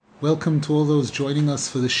Welcome to all those joining us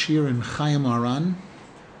for the Shir in Chayey Moharan.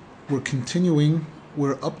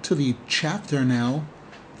 We're up to the chapter now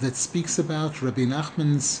that speaks about Rabbi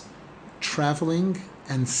Nachman's traveling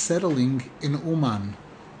and settling in Uman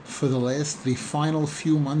for the final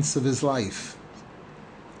few months of his life.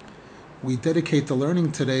 We dedicate the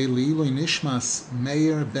learning today Leilui Nishmas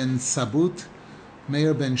Meir ben Sabut,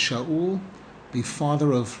 Meir ben Shaul, the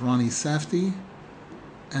father of Rani Safti,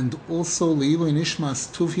 and also Leilui Nishmas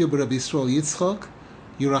Tuvia b'Rabbi Yisrael Yitzchak,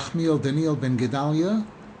 Yerachmiel Daniel ben Gedalia,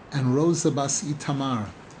 and Rosa bas Itamar,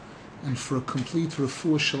 and for a complete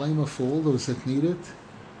refuah shalema for all those that need it,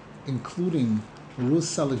 including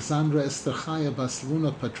Rus Alexandra Esther Chaya bas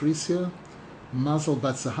Luna Patricia, Mazel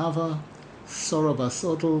bat Zahava, Sora bas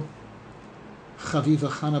Odel, Chaviva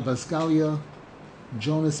Chana bas Galia,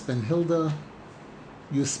 Jonas ben Hilda,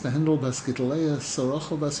 Yuspendel bas Gitaleya,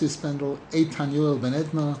 Sorochel bas Yuspendel, Eitan Yoel ben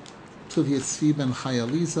Edna, Tuvia Tzvi ben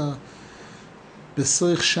Chayaliza,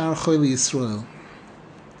 Besoich Shar Choyli Yisrael.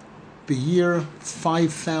 The year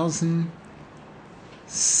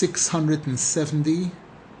 5670,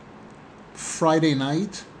 Friday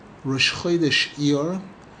night, Rosh Chodesh Iyar,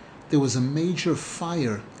 there was a major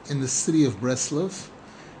fire in the city of Breslov,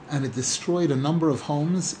 and it destroyed a number of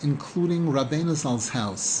homes, including Rabbeinu Zal's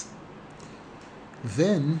house.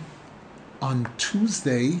 Then, on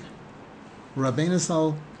Tuesday, Rabbeinu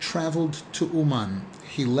Zal traveled to Uman.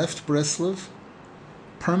 He left Breslov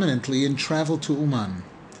permanently and traveled to Uman.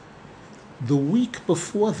 The week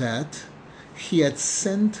before that, he had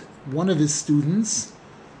sent one of his students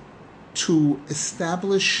to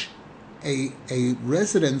establish a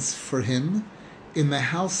residence for him in the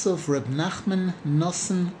house of Reb Nachman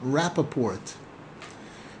Nasan Rappaport.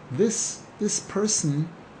 This person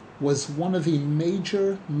was one of the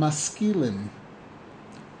major maskilim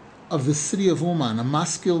of the city of Uman. A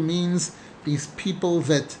maskil means these people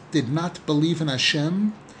that did not believe in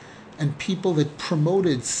Hashem, and people that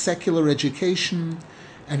promoted secular education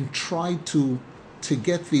and tried to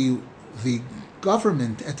get the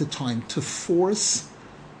government at the time to force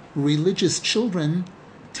religious children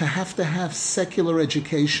to have secular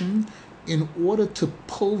education in order to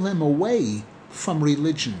pull them away from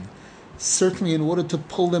religion. Certainly in order to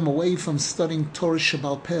pull them away from studying Torah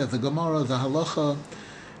Shebaal Peh, the Gemara, the Halacha.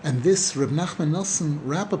 And this Reb Nachman Nasan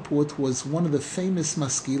Rappaport was one of the famous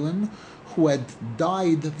maskilim who had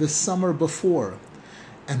died the summer before.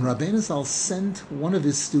 And Rabbeinu Zal sent one of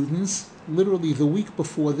his students, literally the week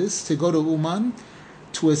before this, to go to Uman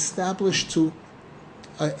to establish to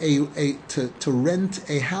rent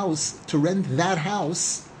that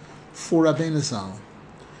house for Rabbeinu Zal.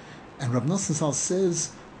 And Rab Nasan Zal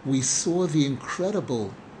says, we saw the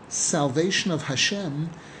incredible salvation of Hashem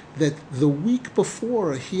that the week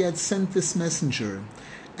before he had sent this messenger.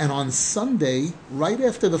 And on Sunday, right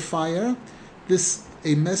after the fire,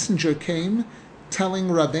 a messenger came telling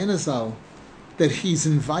Rabbeinu Zal that he's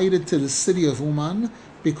invited to the city of Uman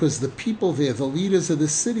because the people there, the leaders of the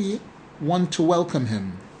city, want to welcome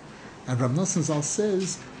him. And Rab Nasan Zal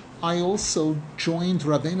says, I also joined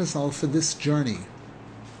Rabbeinu Zal for this journey.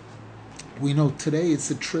 We know today it's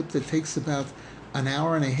a trip that takes about an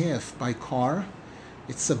hour and a half by car.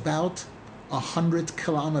 It's about 100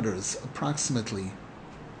 kilometers approximately.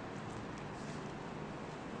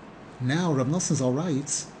 Now, Rab Nasan Zal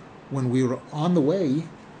writes, when we were on the way,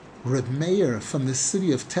 Reb Meir from the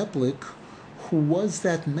city of Teplik, who was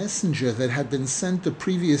that messenger that had been sent the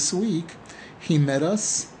previous week, he met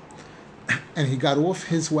us, and he got off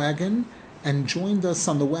his wagon and joined us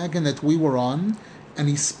on the wagon that we were on, and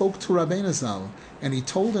he spoke to Rabbeinu Zal, and he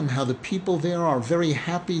told him how the people there are very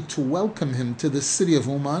happy to welcome him to the city of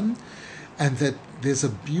Uman, and that there's a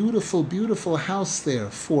beautiful, beautiful house there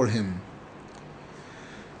for him.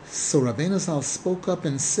 So Rabbeinu Zal spoke up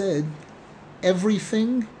and said,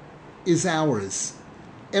 everything is ours.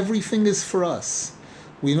 Everything is for us.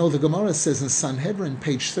 We know the Gemara says in Sanhedrin,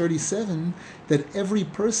 page 37, that every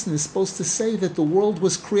person is supposed to say that the world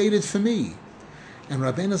was created for me. And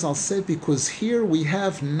Rabbeinu Zal said, because here we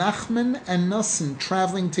have Nachman and Nasan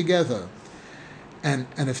traveling together. And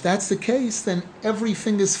if that's the case, then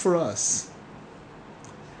everything is for us.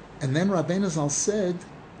 And then Rabbeinu Zal said,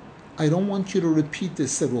 I don't want you to repeat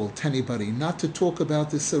this at all to anybody, not to talk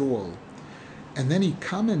about this at all. And then he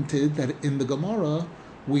commented that in the Gemara,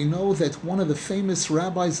 we know that one of the famous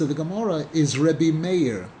rabbis of the Gemara is Rabbi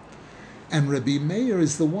Meir. And Rabbi Meir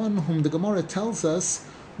is the one whom the Gemara tells us,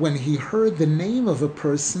 when he heard the name of a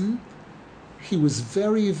person, he was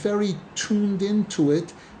very, very tuned into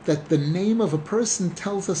it, that the name of a person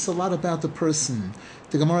tells us a lot about the person.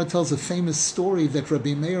 The Gemara tells a famous story that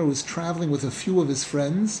Rabbi Meir was traveling with a few of his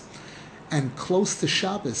friends, and close to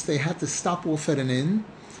Shabbos, they had to stop off at an inn,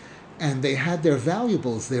 and they had their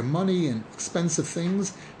valuables, their money and expensive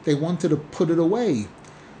things. They wanted to put it away.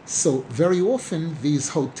 So very often, these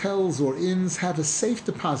hotels or inns have a safe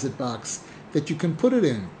deposit box that you can put it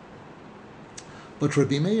in. But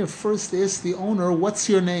Rabbi Meir first asked the owner, "What's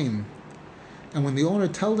your name?" And when the owner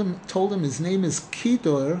told him his name is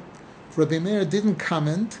Kedor, Rabbi Meir didn't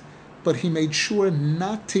comment, but he made sure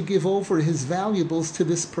not to give over his valuables to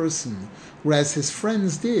this person, whereas his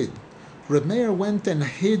friends did. Rabbi Meir went and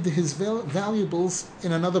hid his valuables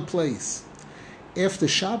in another place. After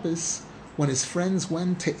Shabbos, when his friends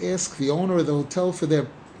went to ask the owner of the hotel for their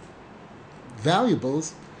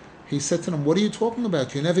valuables, he said to them, "What are you talking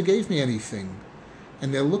about? You never gave me anything."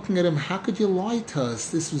 And they're looking at him, "How could you lie to us?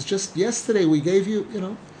 This was just yesterday we gave you,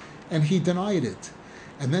 And he denied it.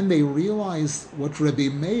 And then they realized that Rabbi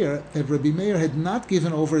Meir had not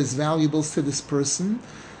given over his valuables to this person.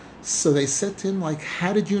 So they said to him,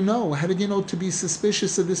 "How did you know? How did you know to be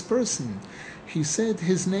suspicious of this person?" He said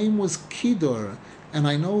his name was Kedor, and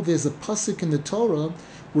I know there's a pasuk in the Torah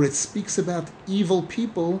where it speaks about evil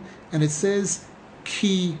people, and it says,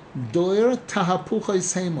 Ki doer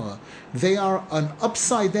tahapuchos hema. They are an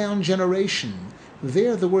upside down generation.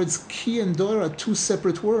 There the words ki and doer are two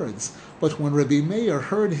separate words. But when Rabbi Meir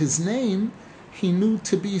heard his name, he knew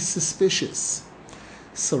to be suspicious.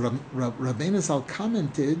 So Rabbeinu Zal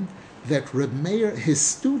commented that Reb Meir, his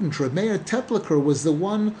student, Reb Meir Tepliker, was the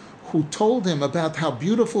one who told him about how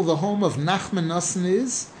beautiful the home of Nachman Nasan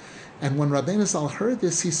is. And when Rabbeinu Zal heard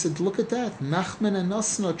this, he said, "Look at that, Nachman and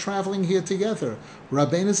Nasan are traveling here together.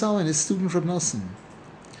 Rabbeinu Zal and his student Reb Nasan."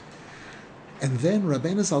 And then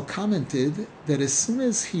Rabbeinu Zal commented that as soon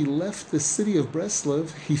as he left the city of Breslov,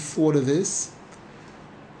 he thought of this,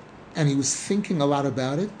 and he was thinking a lot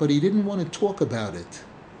about it, but he didn't want to talk about it.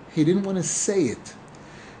 He didn't want to say it.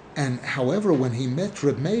 And however, when he met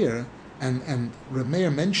Reb Meir, and Reb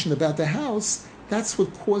Meir mentioned about the house, that's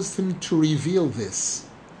what caused him to reveal this.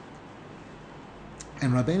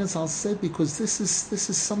 And Rabbeinu Zal said, because this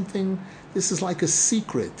is like a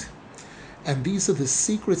secret. And these are the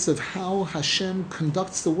secrets of how Hashem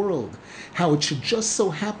conducts the world. How it should just so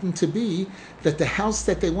happen to be that the house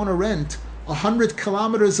that they want to rent 100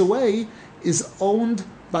 kilometers away is owned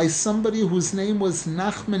by somebody whose name was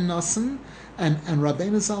Nachman Nasan, and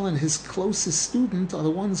Rabbeinu Zal and his closest student are the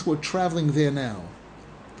ones who are traveling there now.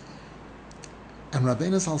 And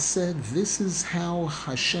Rabbeinu Zal said, this is how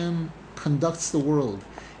Hashem conducts the world.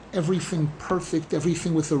 Everything perfect,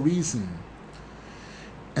 everything with a reason.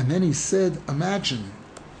 And then he said, imagine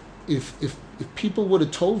if people would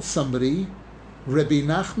have told somebody, Rabbi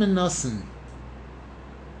Nachman Nasan,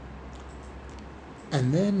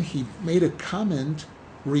 and then he made a comment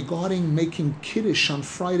regarding making Kiddush on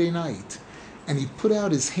Friday night. And he put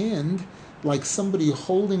out his hand like somebody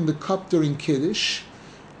holding the cup during Kiddush.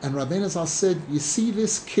 And Rabbeinu Zal said, you see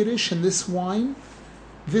this Kiddush and this wine?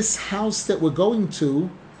 This house that we're going to,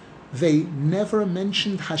 they never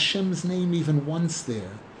mentioned Hashem's name even once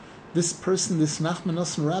there. This person, this Nachman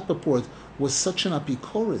Nasan Rappaport, was such an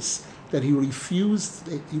apikoros that he refused,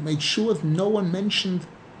 he made sure that no one mentioned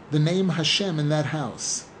the name Hashem in that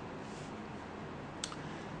house.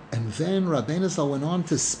 And then Rabbeinu Zal went on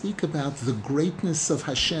to speak about the greatness of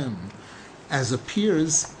Hashem, as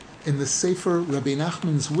appears in the Sefer Rabbi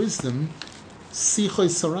Nachman's Wisdom, Chayey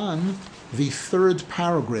Moharan, the 3rd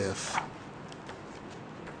paragraph.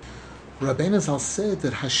 Rabbeinu Zal said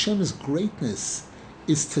that Hashem's greatness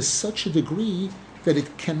is to such a degree that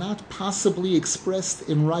it cannot possibly be expressed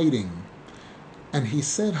in writing. And he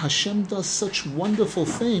said Hashem does such wonderful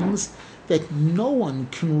things that no one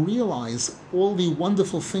can realize all the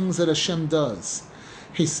wonderful things that Hashem does.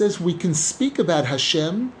 He says we can speak about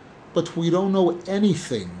Hashem, but we don't know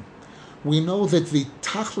anything. We know that the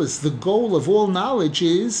tachlis, the goal of all knowledge,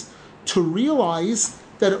 is to realize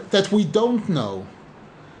that we don't know.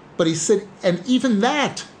 But he said, and even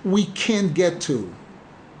that we can't get to.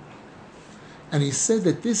 And he said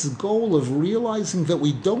that this goal of realizing that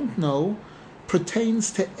we don't know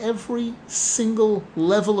pertains to every single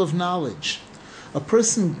level of knowledge. A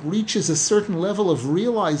person reaches a certain level of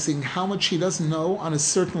realizing how much he doesn't know on a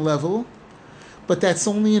certain level, but that's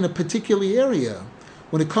only in a particular area.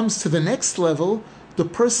 When it comes to the next level, the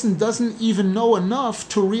person doesn't even know enough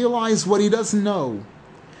to realize what he doesn't know.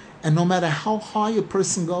 And no matter how high a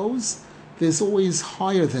person goes, there's always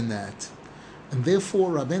higher than that. And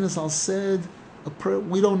therefore, Rabbeinu Zal said,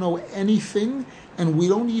 we don't know anything, and we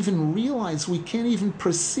don't even realize, we can't even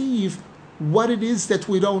perceive what it is that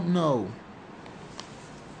we don't know.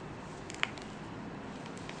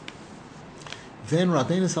 Then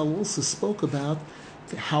Rabbeinu Zal also spoke about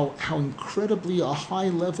how incredibly a high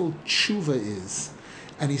level tshuva is.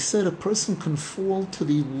 And he said a person can fall to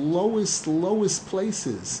the lowest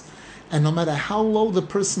places. And no matter how low the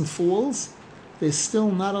person falls, they're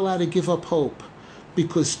still not allowed to give up hope.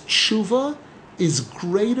 Because tshuva is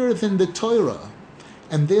greater than the Torah.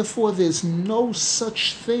 And therefore there's no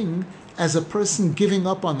such thing as a person giving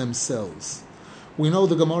up on themselves. We know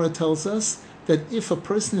the Gemara tells us that if a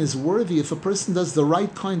person is worthy, if a person does the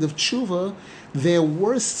right kind of tshuva, their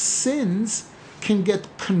worst sins can get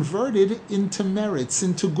converted into merits,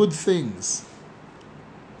 into good things.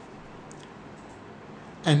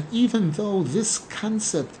 And even though this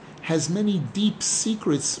concept has many deep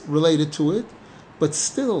secrets related to it, but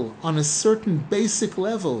still, on a certain basic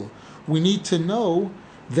level, we need to know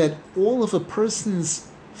that all of a person's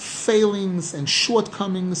failings and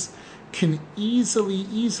shortcomings can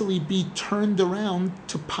easily be turned around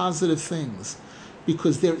to positive things,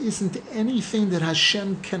 because there isn't anything that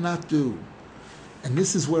Hashem cannot do. And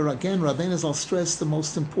this is where, again, Rabbeinu Zal stressed the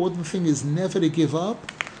most important thing is never to give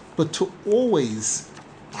up, but to always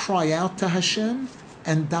cry out to Hashem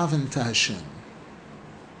and daven to Hashem.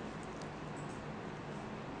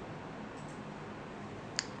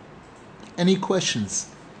 Any questions?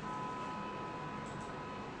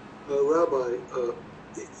 Rabbi,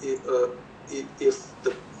 if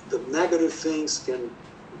the negative things can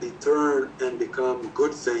be turned and become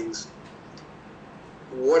good things,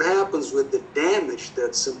 what happens with the damage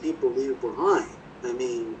that some people leave behind? I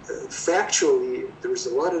mean, factually, there's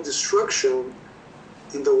a lot of destruction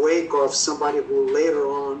in the wake of somebody who later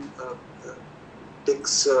on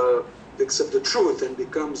picks up the truth and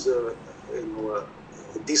becomes a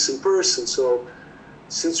decent person. So,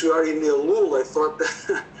 since we are in Elul, I thought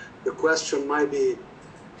that the question might be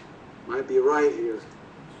right here.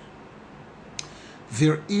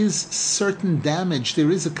 There is certain damage.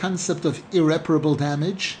 There is a concept of irreparable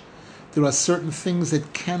damage. There are certain things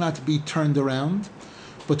that cannot be turned around,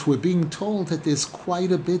 but we're being told that there's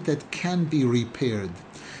quite a bit that can be repaired.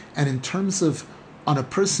 And in terms of on a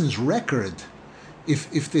person's record,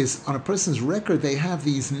 if there's on a person's record they have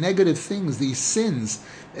these negative things, these sins,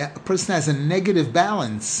 a person has a negative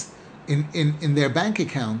balance in their bank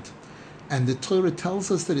account, and the Torah tells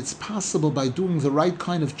us that it's possible by doing the right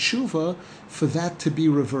kind of tshuva for that to be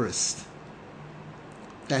reversed.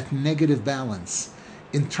 That negative balance.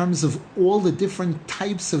 In terms of all the different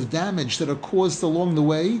types of damage that are caused along the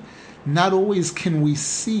way, not always can we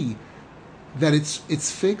see that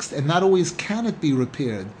it's fixed, and not always can it be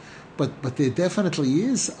repaired. But there definitely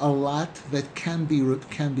is a lot that can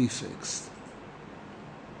be fixed.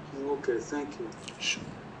 Okay, thank you. Sure.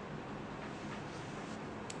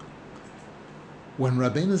 When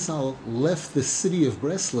Rabbeinu Zal left the city of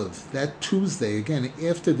Breslov that Tuesday, again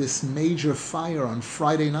after this major fire on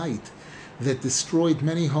Friday night that destroyed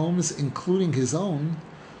many homes, including his own,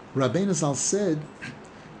 Rabbeinu Zal said,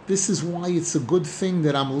 "This is why it's a good thing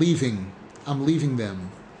that I'm leaving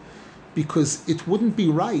them, because it wouldn't be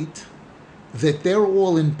right that they're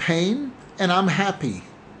all in pain and I'm happy."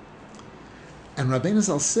 And Rabbeinu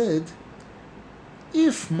Zal said,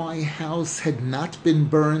 if my house had not been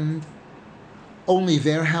burned, only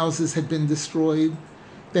their houses had been destroyed,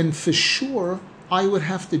 then for sure I would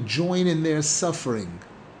have to join in their suffering.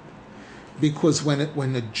 Because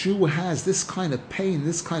when a Jew has this kind of pain,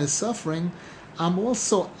 this kind of suffering, I'm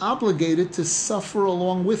also obligated to suffer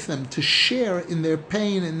along with them, to share in their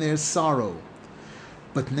pain and their sorrow.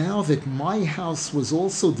 But now that my house was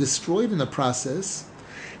also destroyed in the process,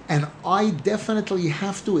 and I definitely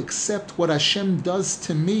have to accept what Hashem does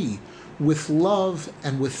to me with love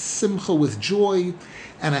and with simcha, with joy,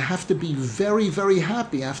 and I have to be very, very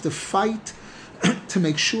happy. I have to fight to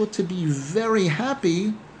make sure to be very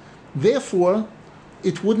happy. Therefore,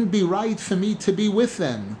 it wouldn't be right for me to be with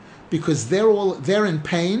them, because they're in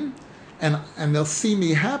pain, and they'll see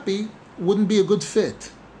me happy. Wouldn't be a good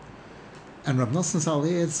fit. And Rav Nasan Zal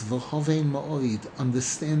adds, "V'hovein ma'oid,"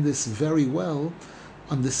 understand this very well.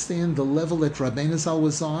 Understand the level that Rabbeinu Zal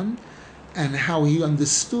was on, and how he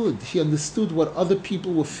understood. He understood what other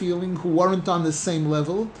people were feeling who weren't on the same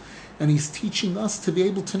level, and he's teaching us to be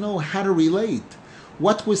able to know how to relate,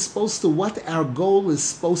 what our goal is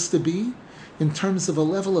supposed to be, in terms of a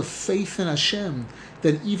level of faith in Hashem,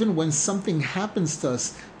 that even when something happens to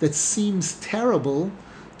us that seems terrible,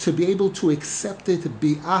 to be able to accept it,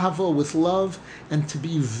 be ahava, with love, and to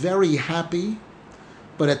be very happy.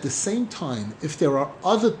 But at the same time, if there are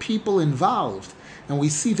other people involved, and we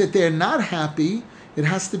see that they're not happy, we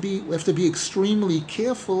have to be extremely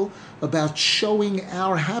careful about showing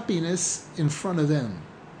our happiness in front of them.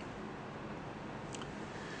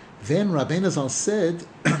 Then Rabbeinu Zal said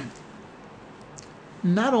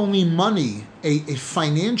not only money, a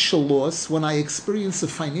financial loss, when I experience a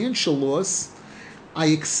financial loss, I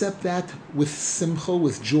accept that with simcha,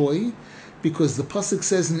 with joy, because the pasuk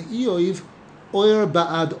says in Eoiv, oyer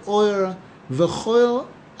ba'ad oyer v'chol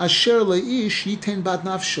asher leish yiten bad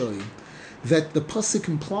nafshoy, that the pasuk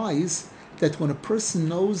implies that when a person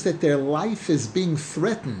knows that their life is being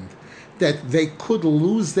threatened, that they could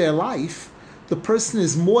lose their life, the person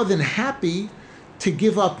is more than happy to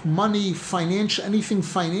give up money, financial, anything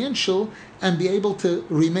financial, and be able to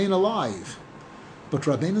remain alive. But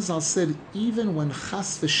Rabbeinu Zal said, even when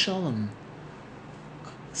chas v'shalom,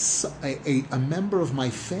 a member of my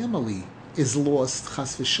family is lost,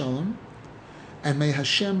 chas v'shalom, and may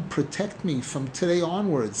Hashem protect me from today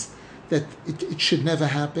onwards, that it should never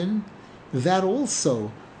happen, that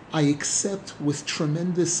also I accept with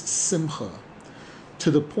tremendous simcha,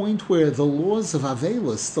 to the point where the laws of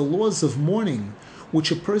Avelus, the laws of mourning, which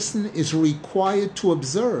a person is required to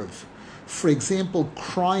observe, for example,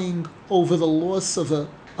 crying over the loss of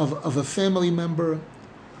a family member,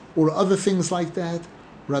 or other things like that,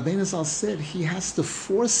 Rabbeinu Zal said he has to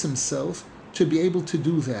force himself to be able to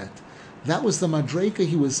do that. That was the madreka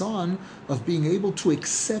he was on, of being able to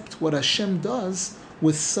accept what Hashem does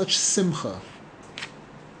with such simcha.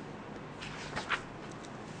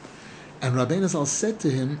 And Rabbeinu Zal said to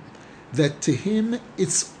him that to him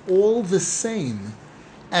it's all the same,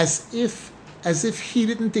 as if he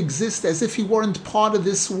didn't exist, as if he weren't part of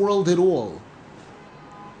this world at all.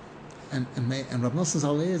 And Rav Nasan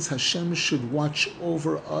Zalez, Hashem should watch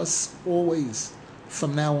over us always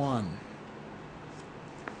from now on.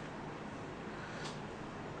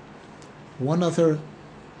 One other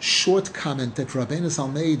short comment that Rabbeinu Zal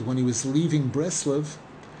made when he was leaving Breslov,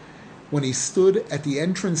 when he stood at the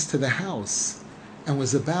entrance to the house and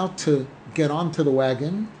was about to get onto the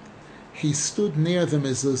wagon, he stood near the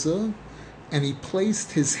mezuzah and he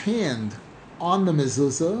placed his hand on the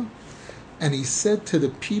mezuzah, and he said to the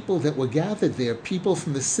people that were gathered there, people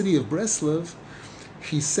from the city of Breslov,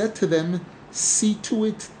 he said to them, see to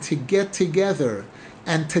it to get together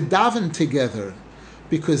and to daven together,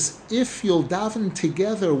 because if you'll daven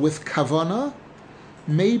together with kavanah,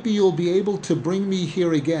 maybe you'll be able to bring me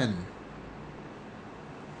here again.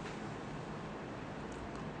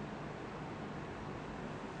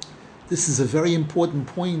 This is a very important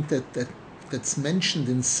point that's mentioned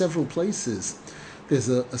in several places. There's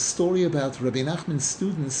a story about Rabbi Nachman's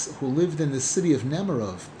students who lived in the city of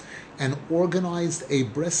Nemirov and organized a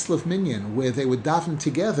Breslov minyan where they would daven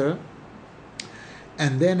together,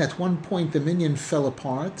 and then at one point the minyan fell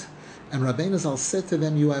apart, and Rabbeinu Zal said to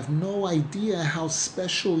them, you have no idea how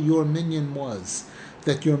special your minyan was,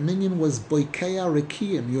 that your minyan was boikeya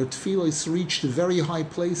rekiim, your tefillos reached very high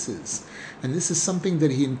places. And this is something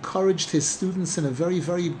that he encouraged his students in a very,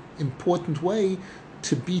 very important way,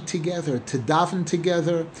 to be together, to daven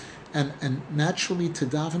together, and naturally to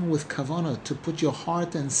daven with kavanah, to put your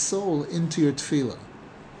heart and soul into your tefillah.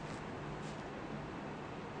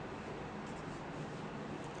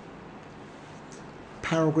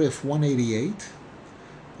 Paragraph 188,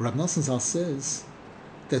 Rab Nasan Zal says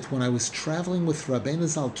that when I was traveling with Rabbeinu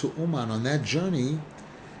Zal to Uman on that journey,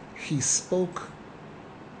 he spoke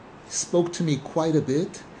to me quite a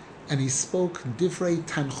bit, and he spoke divrei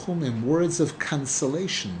tanchumim, words of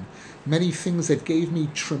consolation, many things that gave me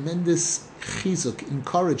tremendous chizuk,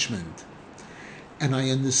 encouragement. And I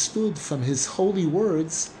understood from his holy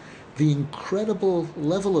words the incredible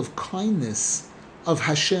level of kindness of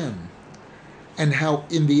Hashem, and how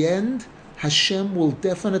in the end Hashem will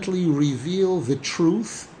definitely reveal the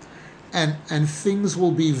truth, and things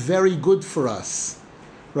will be very good for us.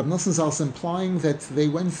 Rab Nasan Zal is implying that they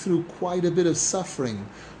went through quite a bit of suffering.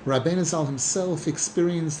 Rabbeinu Zal himself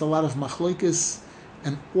experienced a lot of machlokes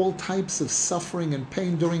and all types of suffering and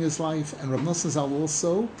pain during his life, and Rab Nasan Zal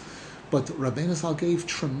also. But Rabbeinu Zal gave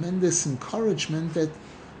tremendous encouragement that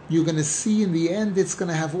you're going to see in the end it's going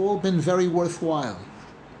to have all been very worthwhile.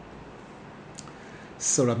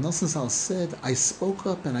 So Rab Nasan Zal said, I spoke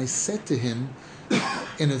up and I said to him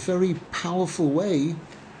in a very powerful way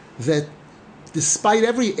that despite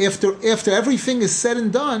after everything is said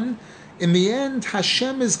and done, in the end,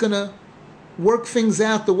 Hashem is going to work things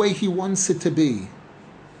out the way He wants it to be.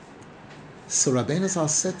 So Rabbeinu Zal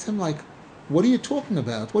said to him, what are you talking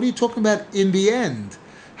about? What are you talking about in the end?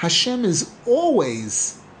 Hashem is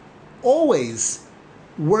always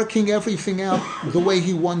working everything out the way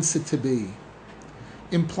He wants it to be.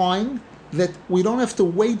 Implying that we don't have to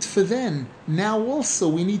wait for then. Now also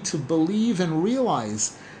we need to believe and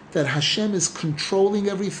realize that Hashem is controlling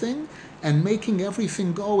everything and making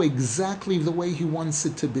everything go exactly the way He wants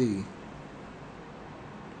it to be.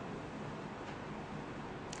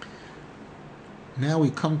 Now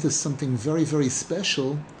we come to something very, very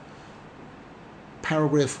special,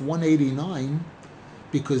 paragraph 189,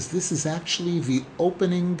 because this is actually the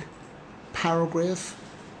opening paragraph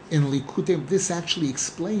in Likutei. This actually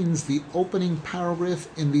explains the opening paragraph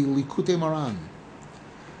in the Likutei Moharan.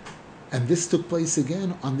 And this took place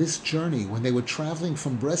again on this journey when they were traveling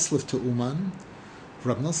from Breslov to Uman.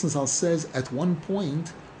 Rab Nasan Zal says, at one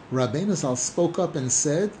point, Rabbeinu Zal spoke up and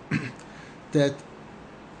said that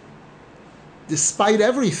despite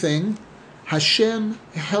everything, Hashem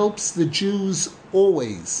helps the Jews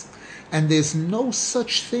always. And there's no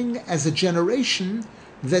such thing as a generation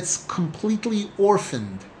that's completely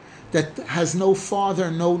orphaned, that has no father,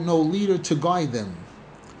 no leader to guide them.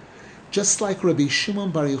 Just like Rabbi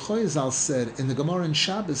Shimon Bar Yochai Zal said in the Gemara in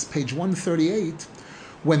Shabbos, page 138,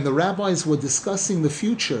 when the rabbis were discussing the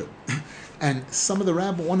future, and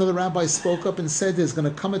one of the rabbis spoke up and said there's going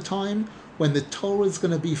to come a time when the Torah is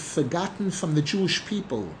going to be forgotten from the Jewish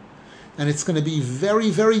people, and it's going to be very,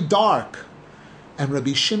 very dark. And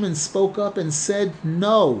Rabbi Shimon spoke up and said,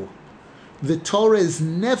 no, the Torah is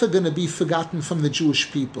never going to be forgotten from the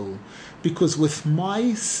Jewish people, because with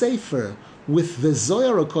my Sefer, with the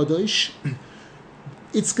Zohar HaKadosh,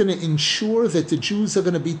 it's going to ensure that the Jews are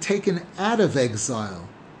going to be taken out of exile.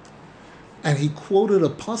 And he quoted a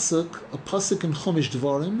pasuk in Chumash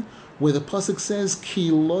Dvarim, where the pasuk says, "Ki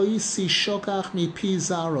lo yishokach mipi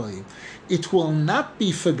zaroi," it will not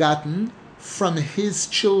be forgotten from his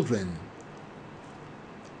children.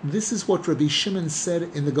 This is what Rabbi Shimon said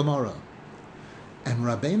in the Gemara, and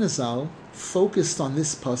Rabbeinu Zal focused on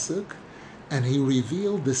this pasuk, and he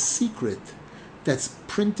revealed the secret that's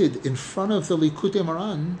printed in front of the Likutei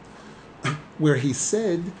Moharan, where he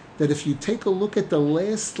said that if you take a look at the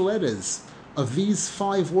last letters of these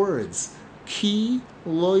 5 words, Ki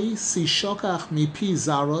loi sishokach mipi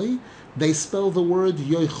zaroi, they spell the word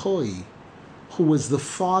Yochoi, who was the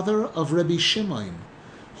father of Rabbi Shimon,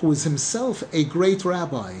 who was himself a great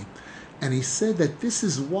rabbi. And he said that this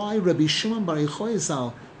is why Rabbi Shimon Bar Yochai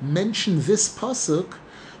Zal mentioned this pasuk,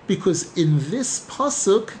 because in this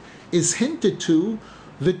pasuk is hinted to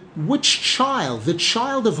the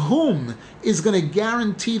child of whom is going to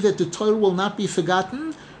guarantee that the Torah will not be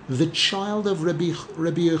forgotten? The child of Rabbi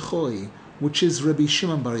Yochai, which is Rabbi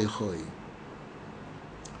Shimon Bar Yochai.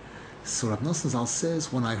 So Rab Nasan Zal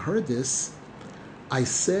says, when I heard this, I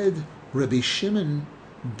said, Rabbi Shimon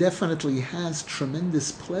definitely has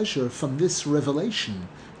tremendous pleasure from this revelation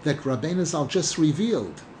that Rabbeinu Zal just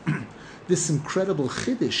revealed. This incredible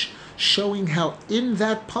chiddush, showing how in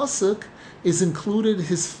that pasuk is included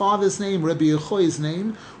his father's name, Rabbi Yochai's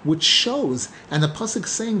name, which shows, and the pasuk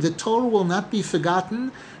saying the Torah will not be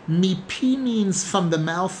forgotten. Mipi means from the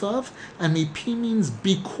mouth of, and mipi means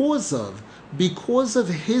because of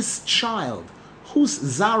his child. Who's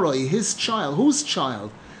Zaroi, his child? Whose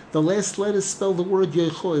child? The last letters spell the word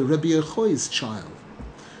Yochai, Rabbi Yochai's child.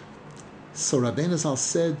 So Rabbeinu Zal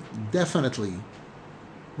said, definitely,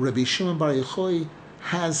 Rabbi Shimon Bar Yochai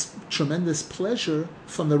has tremendous pleasure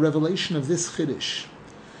from the revelation of this chiddush.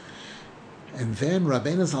 And then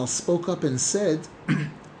Rabbeinu Zal spoke up and said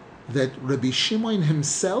that Rabbi Shimon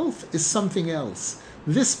himself is something else.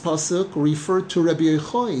 This pasuk referred to Rabbi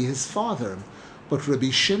Yochai, his father, but Rabbi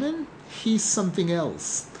Shimon, he's something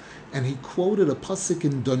else. And he quoted a pasuk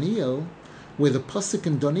in Daniel, where the pasuk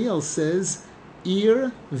in Daniel says,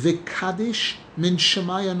 Ir v'kadish min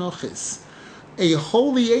Shemai Anochis. A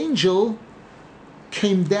holy angel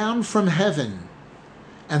came down from heaven.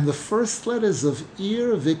 And the first letters of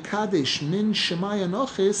Ir v'kadish min Shemai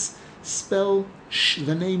Anochis spell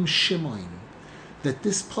the name Shimon. That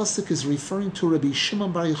this pasuk is referring to Rabbi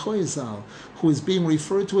Shimon Bar Yochai Zal, who is being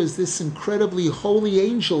referred to as this incredibly holy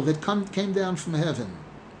angel that came down from heaven.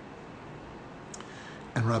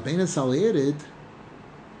 And Rabbeinu Zal added,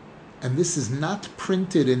 and this is not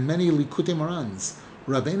printed in many Likutei Moharans,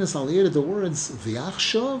 Rabbeinu Zal added the words,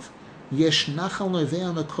 V'achshov yesh nachal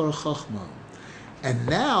novea mekor chachma. And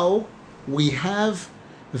now we have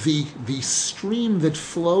the stream that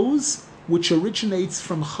flows, which originates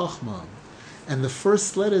from chachma. And the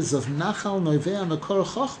first letters of Nachal Novea Mekor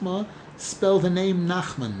Chachma spell the name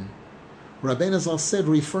Nachman. Rabbeinu Zal said,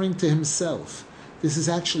 referring to himself. This is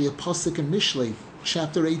actually a pasuk in Mishlei,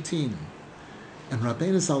 chapter 18. And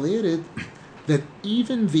Rabbeinu Zal added that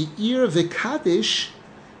even the ear of the Kaddish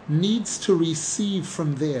needs to receive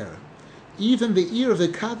from there. Even the ear of the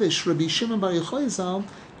Kaddish, Rabbi Shimon Bar Yochai Zal,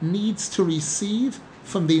 needs to receive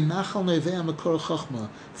from the Nachal Novea Mekor Chachma,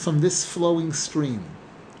 from this flowing stream.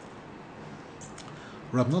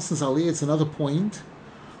 Rab Nasan Zal adds another point.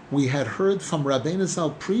 We had heard from Rabbeinu Zal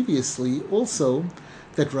previously also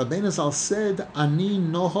that Rabbeinu Zal said, Ani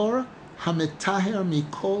Nohor hametaher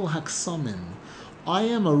mikol haksomim. I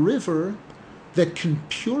am a river that can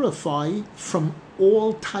purify from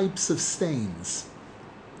all types of stains.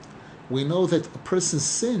 We know that a person's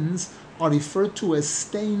sins are referred to as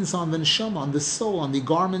stains on the neshama, on the soul, on the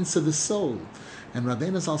garments of the soul. And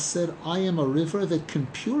Rabbeinu Zal said, I am a river that can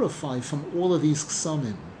purify from all of these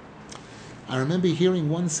ksomim. I remember hearing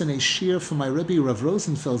once in a shir from my Rebbe Rav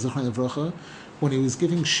Rosenfeld, Zechron Livracha, when he was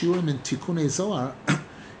giving shiurim in Tikkunei Zohar,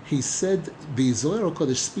 he said the Zohar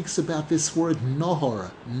HaKodesh speaks about this word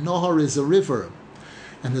nohor. Nohor is a river.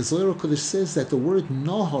 And the Zohar HaKodesh says that the word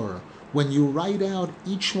nohor, when you write out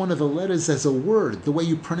each one of the letters as a word, the way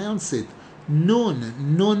you pronounce it,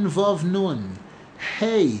 nun, nun vav nun,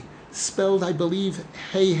 hey, spelled, I believe,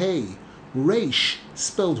 hey hey, reish,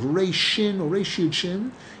 spelled reishin or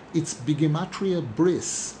reishudshin, it's bigematria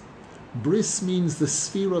bris. Bris means the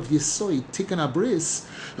sphere of Yesoid, Tikkun Bris,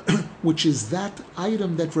 which is that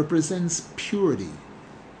item that represents purity.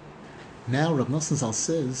 Now, Rav Nasan Zal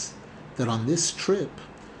says that on this trip,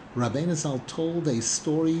 Rabbeinu Zal told a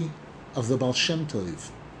story of the Baal Shem Tov.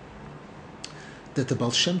 That the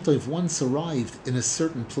Baal Shem Tov once arrived in a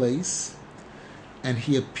certain place, and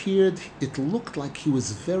he appeared, it looked like he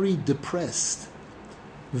was very depressed,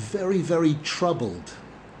 very, very troubled.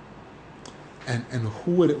 And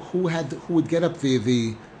who would get up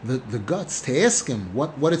the guts to ask him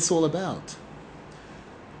what it's all about?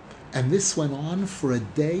 And this went on for a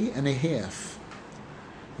day and a half.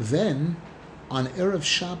 Then, on Erev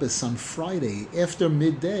Shabbos, on Friday, after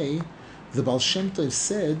midday, the Baal Shem Tov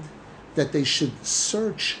said that they should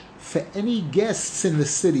search for any guests in the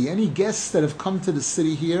city, any guests that have come to the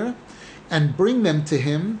city here, and bring them to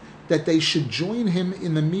him, that they should join him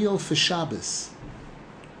in the meal for Shabbos.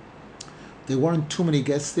 There weren't too many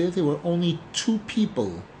guests there. There were only 2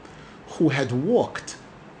 people who had walked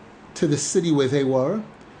to the city where they were,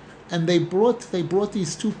 and they brought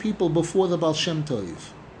these 2 people before the Baal Shem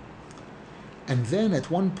Tov. And then at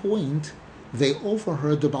one point, they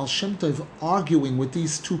overheard the Baal Shem Tov arguing with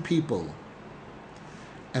these 2 people.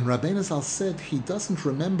 And Rabbeinu Zal said he doesn't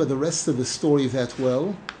remember the rest of the story that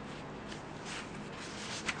well.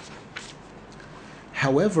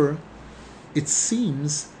 However, it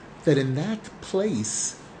seems that in that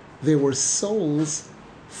place there were souls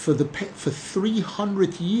for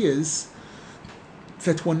 300 years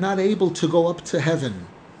that were not able to go up to heaven.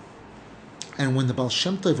 And when the Baal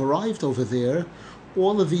Shem Tov arrived over there,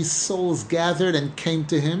 all of these souls gathered and came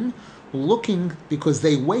to him, looking, because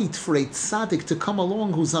they wait for a tzaddik to come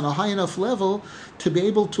along who's on a high enough level to be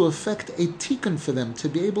able to effect a tikkun for them, to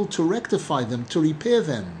be able to rectify them, to repair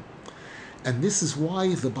them. And this is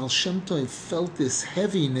why the Baal Shem Tov felt this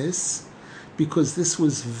heaviness, because this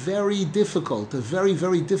was very difficult, a very,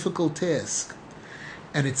 very difficult task.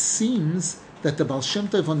 And it seems that the Baal Shem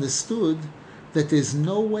Tov understood that there's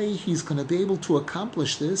no way he's going to be able to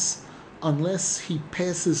accomplish this unless he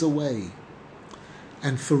passes away.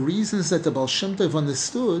 And for reasons that the Baal Shem Tov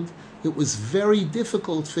understood, it was very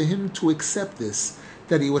difficult for him to accept this,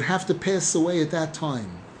 that he would have to pass away at that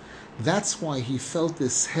time. That's why he felt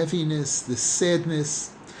this heaviness, this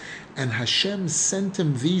sadness, and Hashem sent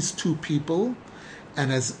him these 2 people, and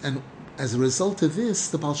as a result of this,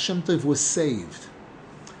 the Baal Shem Tov was saved.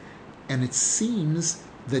 And it seems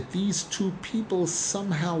that these 2 people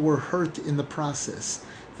somehow were hurt in the process.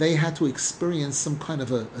 They had to experience some kind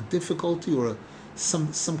of a difficulty or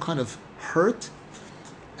some kind of hurt,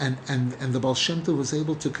 and the Baal Shem Tov was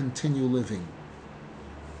able to continue living.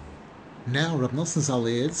 Now, Rav Nasan Zal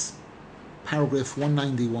adds, paragraph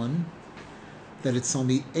 191, that it's on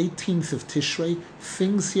the 18th of Tishrei.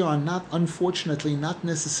 Things here are not, unfortunately, not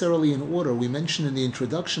necessarily in order. We mentioned in the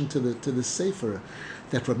introduction to the Sefer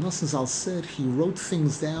that Rav Nasan Zal said he wrote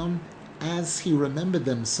things down as he remembered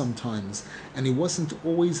them sometimes, and he wasn't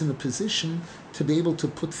always in a position to be able to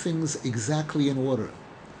put things exactly in order.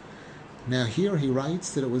 Now here he writes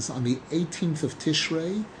that it was on the 18th of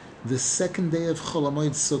Tishrei, the 2nd day of Chol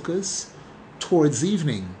HaMoed Sukkos, towards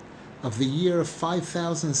evening of the year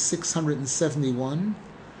 5671,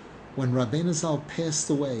 when Rabbeinu Zal passed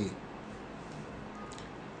away.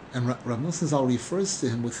 And Rav Nasan Zal refers to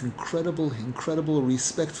him with incredible, incredible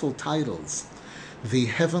respectful titles. The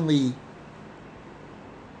heavenly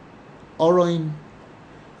Oroim,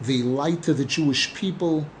 the light of the Jewish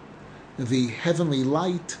people, the heavenly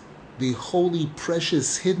light, the holy,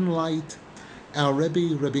 precious, hidden light, our Rebbe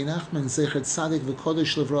Nachman Zecher Tzadik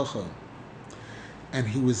V'Kodesh Livracha. And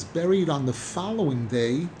he was buried on the following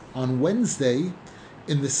day, on Wednesday,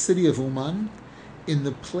 in the city of Uman, in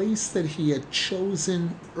the place that he had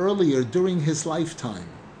chosen earlier during his lifetime.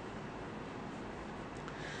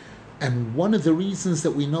 And one of the reasons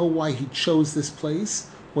that we know why he chose this place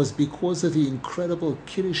was because of the incredible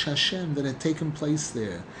Kiddush Hashem that had taken place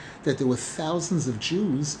there. That there were thousands of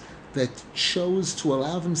Jews that chose to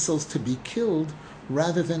allow themselves to be killed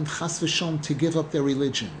rather than chas v'shalom to give up their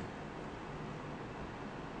religion.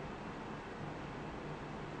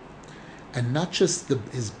 And not just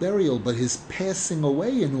his burial, but his passing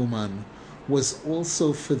away in Uman was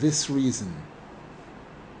also for this reason.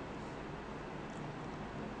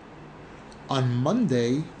 On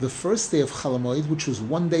Monday, the first day of Chol Hamoed, which was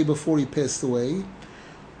one day before he passed away,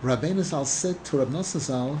 Rabbeinu Zal said to Rab Nasan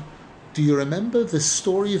Zal, "Do you remember the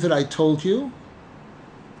story that I told you?"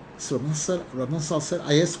 So Rab Nasan Zal said,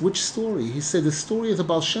 "I asked, which story?" He said, "The story of the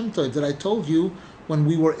Baal Shem Tov that I told you when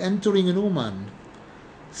we were entering in Uman."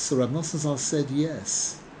 So Rab Nasan Zal said,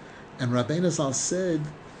 "Yes." And Rabbeinu Zal said,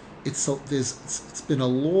 it's been a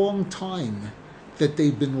long time that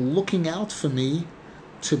they've been looking out for me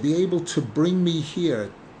to be able to bring me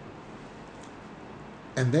here.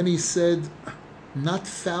 And then he said, not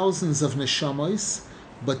thousands of neshamas,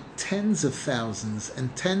 but tens of thousands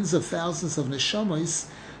and tens of thousands of neshamas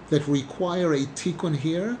that require a tikkun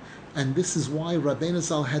here, and this is why Rabbeinu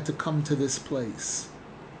Zal had to come to this place.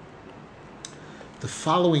 The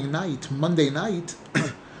following night, Monday night,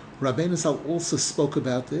 Rabbeinu Zal also spoke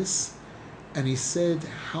about this, and he said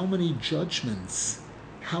how many judgments,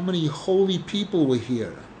 how many holy people were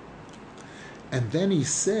here. And then he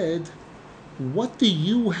said, what do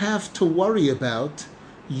you have to worry about,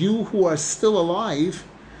 you who are still alive,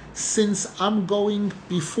 since I'm going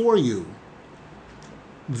before you?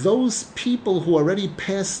 Those people who already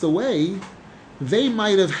passed away, they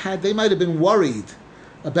might have been worried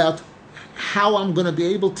about how I'm going to be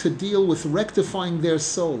able to deal with rectifying their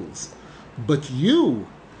souls. But you,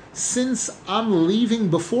 since I'm leaving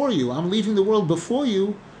before you, I'm leaving the world before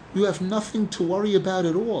you, you have nothing to worry about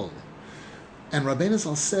at all. And Rabbeinu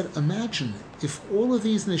Zal said, imagine if all of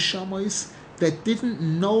these neshamas that didn't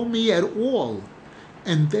know me at all,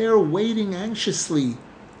 and they're waiting anxiously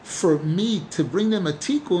for me to bring them a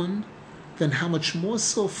tikkun, then how much more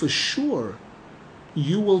so for sure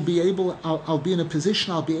you will be able, I'll be in a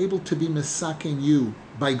position, I'll be able to be mesaking you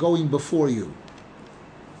by going before you.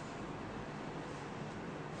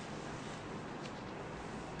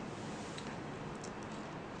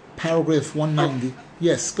 Paragraph 190.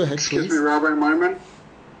 Yes, go ahead, Excuse please. me, Rabbi Maimon.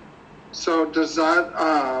 So does that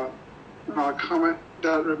comment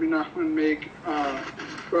that Rabbi Nachman made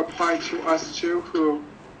apply to us too, who,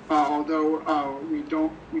 although we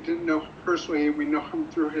didn't know him personally, we know him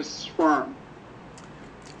through his farm?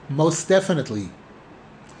 Most definitely.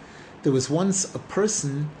 There was once a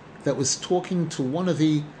person that was talking to one of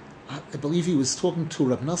the, I believe he was talking to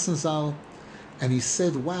Rab Nasan Zal, and he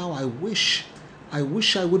said, wow, I wish I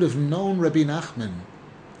would have known Rabbi Nachman,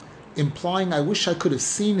 implying I wish I could have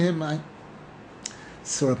seen him.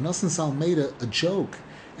 So Rab Nasan Zal made a joke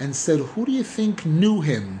and said, who do you think knew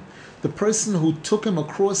him? The person who took him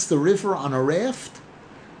across the river on a raft?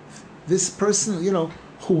 This person,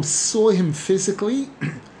 who saw him physically?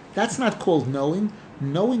 That's not called knowing.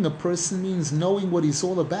 Knowing a person means knowing what he's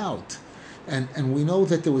all about. And we know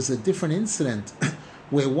that there was a different incident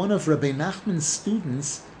where one of Rabbi Nachman's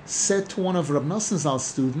students said to one of Rab Nasan Zal's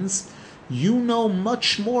students, you know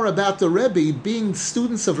much more about the Rebbe being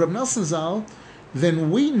students of Rab Nasan Zal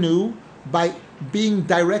than we knew by being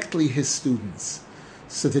directly his students.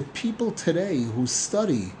 So that people today who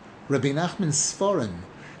study Rabbi Nachman's Sforim,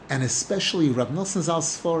 and especially Rab Nasan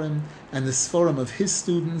Zal's Sforim and the Sforim of his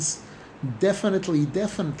students, definitely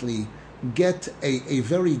get a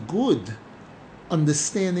very good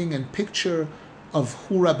understanding and picture of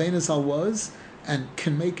who Rabbeinu Zal was, and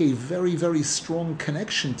can make a very, very strong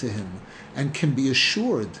connection to him, and can be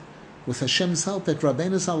assured, with Hashem's help, that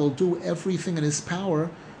Rabbeinu Zal will do everything in his power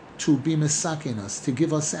to be mesakin us, to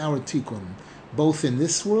give us our tikkun, both in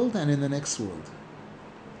this world and in the next world.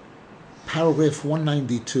 Paragraph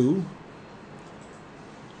 192.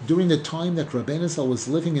 During the time that Rabbeinu Zal was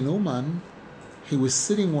living in Uman, he was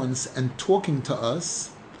sitting once and talking to us,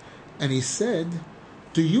 and he said,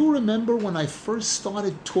 do you remember when I first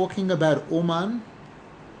started talking about Uman?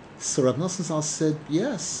 So Rab Nasan Zal said,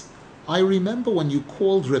 yes, I remember when you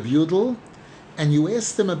called Reb Yudel and you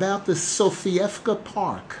asked him about the Sofievka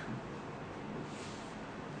Park.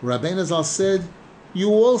 Rabbeinu Zal said, you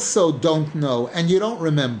also don't know and you don't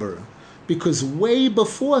remember, because way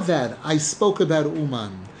before that I spoke about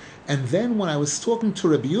Uman. And then when I was talking to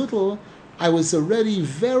Reb Yudel, I was already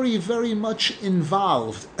very, very much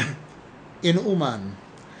involved in Uman.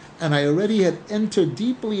 And I already had entered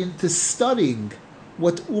deeply into studying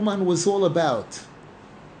what Uman was all about.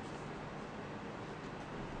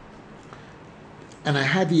 And I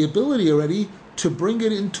had the ability already to bring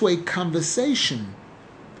it into a conversation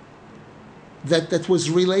that was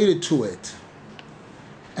related to it.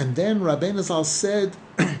 And then Rabbeinu Zal said,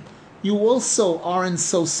 you also aren't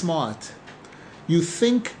so smart. You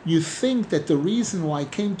think that the reason why I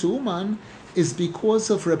came to Uman is because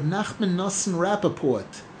of Reb Nachman Nasan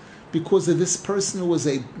Rappaport, because of this person who was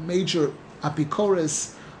a major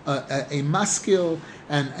apikoros, a maskil,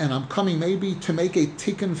 and I'm coming maybe to make a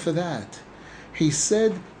tikkun for that. He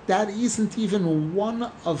said that isn't even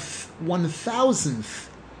 1/1000th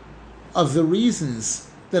of the reasons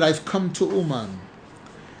that I've come to Uman.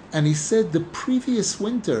 And he said the previous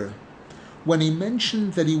winter, when he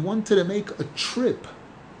mentioned that he wanted to make a trip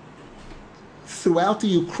throughout the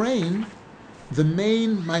Ukraine,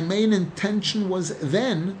 my main intention was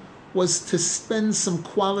to spend some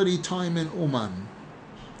quality time in Uman.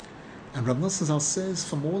 And Rav Nasan Zal says,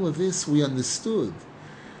 from all of this, we understood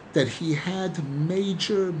that he had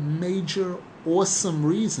major, awesome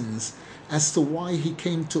reasons as to why he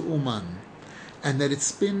came to Uman. And that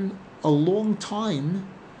it's been a long time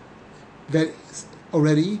that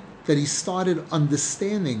he started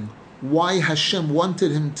understanding why Hashem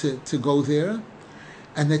wanted him to go there,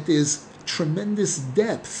 and that there's tremendous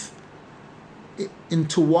depth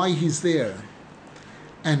into why he's there.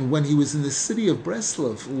 And when he was in the city of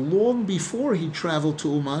Breslov, long before he traveled to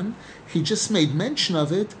Uman, he just made mention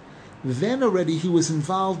of it. Then already he was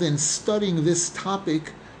involved in studying this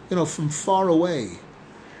topic, from far away.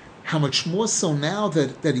 How much more so now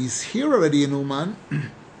that he's here already in Uman,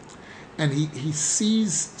 and he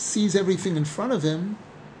sees everything in front of him,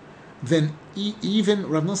 then even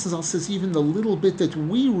Rav Nasan Zal says, even the little bit that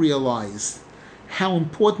we realized how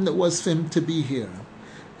important it was for him to be here.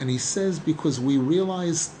 And he says, because we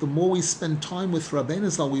realized, the more we spend time with Rabbeinu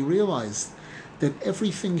Zal, we realized that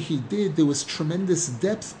everything he did, there was tremendous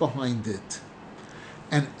depth behind it.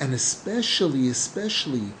 And especially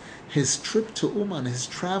his trip to Uman, his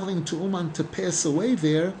traveling to Uman to pass away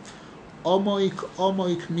there, Omoik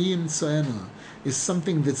Miyim Tzoena, is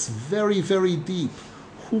something that's very, very deep.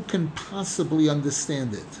 Who can possibly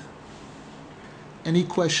understand it? Any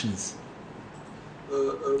questions?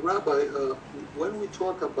 Rabbi, when we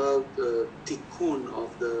talk about tikkun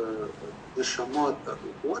of the shamot,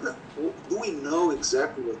 do we know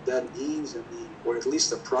exactly what that means? I mean, or at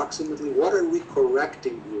least approximately, what are we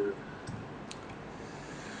correcting here?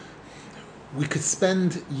 We could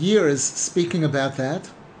spend years speaking about that,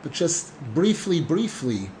 but just briefly,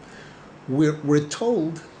 we're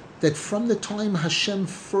told that from the time Hashem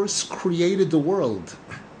first created the world,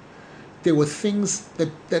 there were things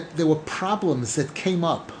there were problems that came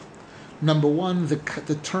up. Number one,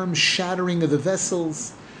 the term shattering of the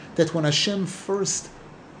vessels, that when Hashem first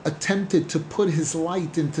attempted to put his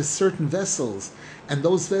light into certain vessels, and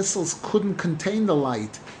those vessels couldn't contain the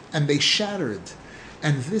light, and they shattered.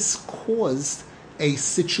 And this caused a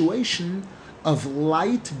situation of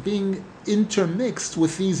light being intermixed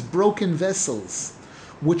with these broken vessels,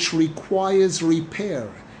 which requires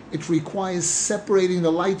repair. It requires separating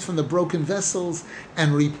the light from the broken vessels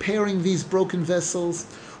and repairing these broken vessels,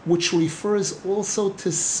 which refers also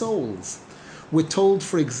to souls. We're told,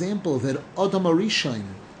 for example, that Adam Arishon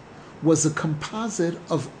was a composite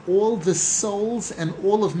of all the souls and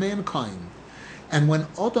all of mankind. And when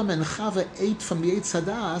Adam and Chava ate from the Eitz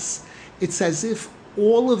Hadas, it's as if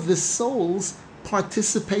all of the souls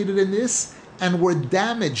participated in this and were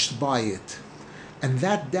damaged by it. And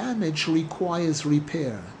that damage requires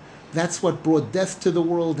repair. That's what brought death to the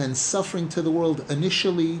world and suffering to the world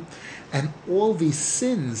initially. And all these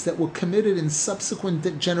sins that were committed in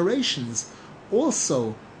subsequent generations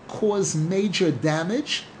also cause major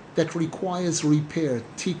damage that requires repair,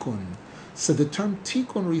 tikkun. So the term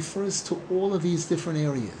tikkun refers to all of these different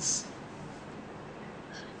areas.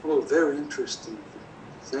 Oh, very interesting.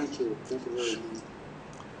 Thank you. Thank you very much.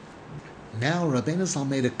 Now, Rabbeinu Zal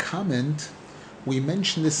made a comment. We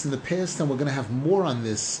mentioned this in the past, and we're going to have more on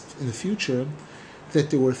this in the future, that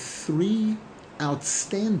there were 3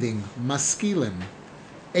 outstanding maskilim,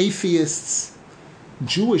 atheists,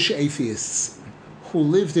 Jewish atheists, who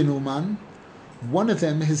lived in Uman. One of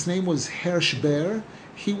them, his name was Hersh Ber.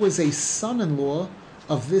 He was a son-in-law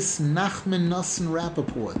of this Nachman Nasan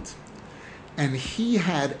Rappaport. And he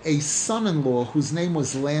had a son-in-law whose name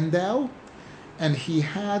was Landau, and he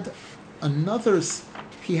had a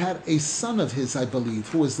son of his, I believe,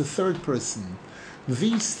 who was the third person.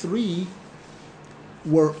 These 3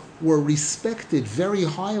 were respected very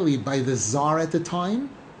highly by the Tsar at the time.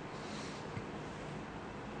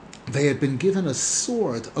 They had been given a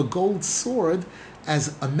sword, a gold sword,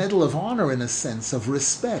 as a medal of honor, in a sense, of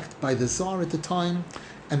respect by the Tsar at the time,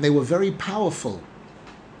 and they were very powerful.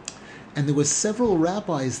 And there were several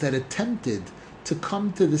rabbis that attempted to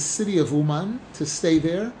come to the city of Uman to stay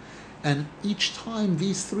there, and each time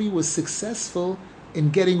these three were successful in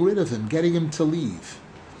getting rid of him, getting him to leave.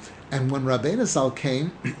 And when Rabbeinu Zal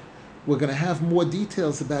came, we're going to have more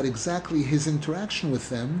details about exactly his interaction with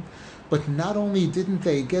them, but not only didn't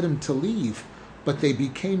they get him to leave, but they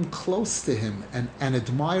became close to him and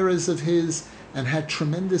admirers of his and had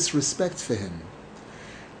tremendous respect for him.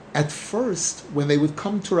 At first, when they would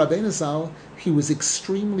come to Rabbeinu Zal, he was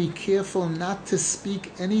extremely careful not to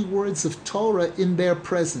speak any words of Torah in their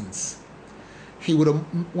presence. He would,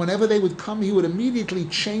 whenever they would come, he would immediately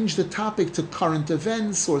change the topic to current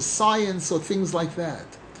events or science or things like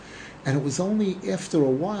that. And it was only after a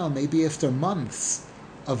while, maybe after months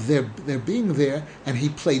of their being there, and he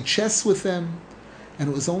played chess with them, and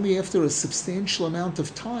it was only after a substantial amount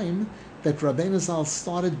of time that Rabbeinu Zal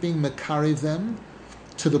started being mekarev them,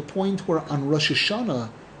 to the point where on Rosh Hashanah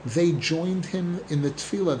they joined him in the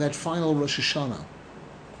tefillah, that final Rosh Hashanah.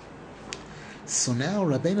 So now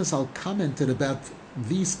Rabbeinu Zal commented about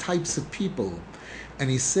these types of people, and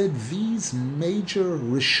he said these major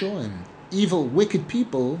Rishonim, evil, wicked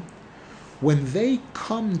people, when they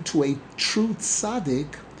come to a true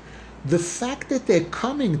tzaddik, the fact that they're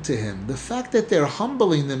coming to him, the fact that they're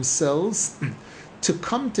humbling themselves to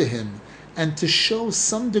come to him and to show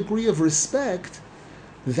some degree of respect,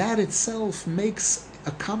 that itself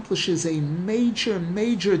accomplishes a major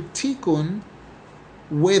tikkun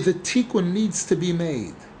where the tikkun needs to be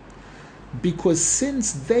made. Because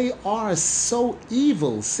since they are so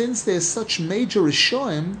evil, since they're such major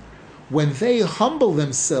Rishoim, when they humble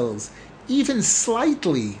themselves, even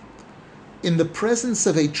slightly, in the presence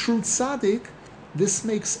of a true tzaddik, this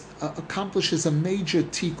accomplishes a major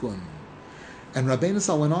tikkun. And Rabbeinu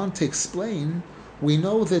Zal went on to explain, we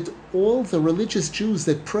know that all the religious Jews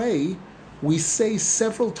that pray, we say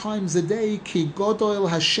several times a day, Ki Godol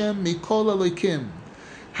Hashem Mikol Elokim.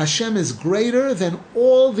 Hashem is greater than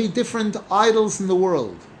all the different idols in the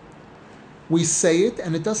world. We say it,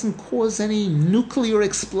 and it doesn't cause any nuclear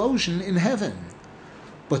explosion in heaven.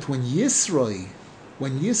 But when Yisroi,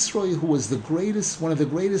 who was one of the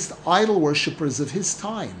greatest idol worshippers of his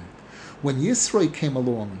time, when Yisroi came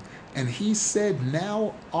along, and he said,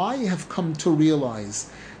 now I have come to realize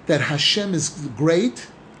that Hashem is great,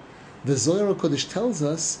 the Zohar HaKodesh tells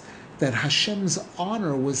us that Hashem's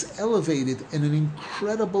honor was elevated in an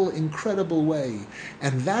incredible way.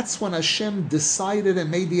 And that's when Hashem decided and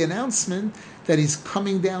made the announcement that he's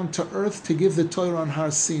coming down to earth to give the Torah on Har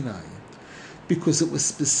Sinai. Because it was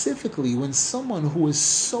specifically when someone who is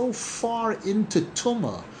so far into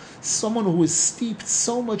Tumah, someone who is steeped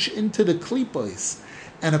so much into the Klipos,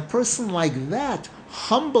 and a person like that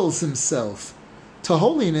humbles himself to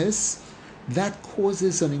holiness, that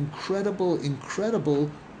causes an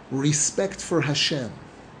incredible respect for Hashem.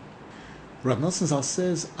 Rav Nasan Zal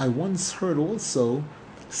says, I once heard also,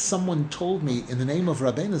 someone told me in the name of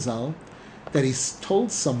Rabbeinu Zal, that he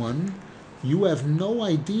told someone, you have no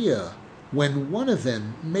idea when one of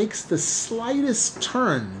them makes the slightest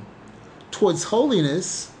turn towards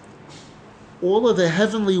holiness, all of the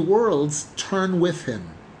heavenly worlds turn with him.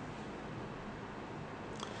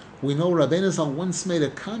 We know Rabbeinu Zal once made a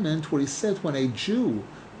comment where he said when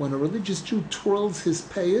a religious Jew twirls his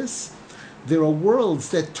payas, there are worlds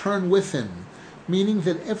that turn with him, meaning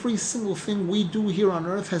that every single thing we do here on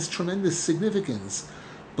earth has tremendous significance.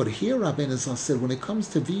 But here Rabbeinu Zal said, when it comes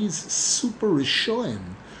to these super Rishoim,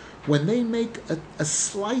 when they make a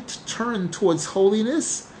slight turn towards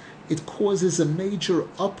holiness, it causes a major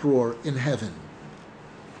uproar in heaven.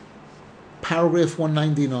 Paragraph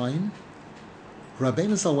 199,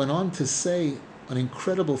 Rabbeinu Zal went on to say an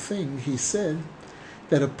incredible thing. He said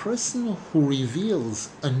that a person who reveals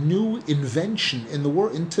a new invention in the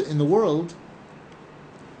world,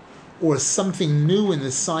 or something new in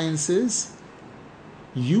the sciences,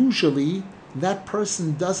 usually that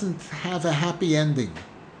person doesn't have a happy ending.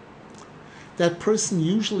 That person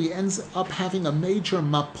usually ends up having a major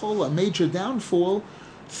mapol, a major downfall,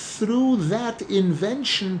 through that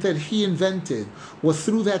invention that he invented, or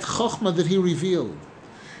through that chokhmah that he revealed.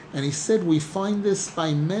 And he said we find this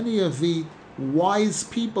by many of the wise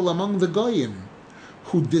people among the Goyim,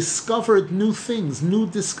 who discovered new things, new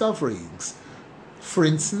discoveries. For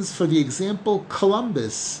instance, for the example,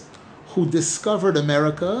 Columbus, who discovered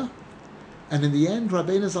America, and in the end,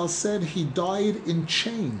 Rabbeinu Zal said he died in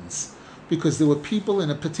chains, because there were people in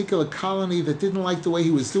a particular colony that didn't like the way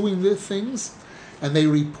he was doing their things, and they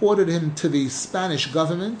reported him to the Spanish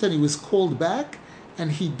government, and he was called back,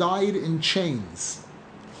 and he died in chains.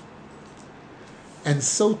 And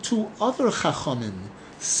so too other Chachamim,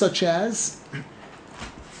 such as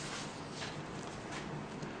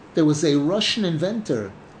there was a Russian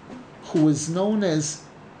inventor who was known as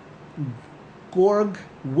Georg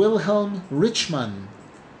Wilhelm Richmann,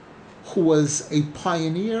 who was a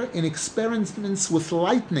pioneer in experiments with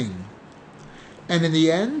lightning. And in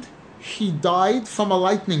the end, he died from a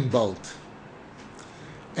lightning bolt.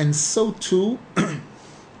 And so too,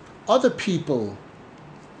 other people,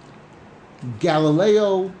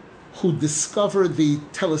 Galileo, who discovered the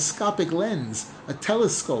telescopic lens, a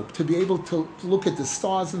telescope, to be able to look at the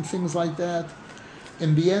stars and things like that.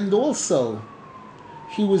 In the end also,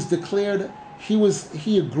 he was declared,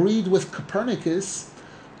 he agreed with Copernicus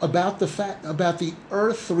about the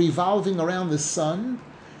Earth revolving around the sun,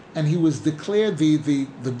 and he was declared, the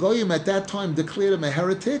Goyim at that time declared him a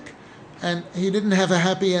heretic, and he didn't have a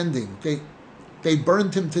happy ending. They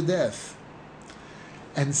burned him to death.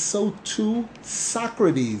 And so too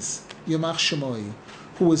Socrates, Yamach Shemoi,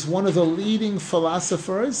 who was one of the leading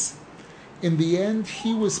philosophers, in the end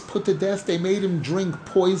he was put to death. They made him drink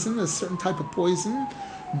poison, a certain type of poison,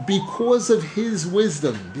 because of his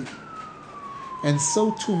wisdom. And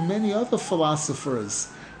so too many other philosophers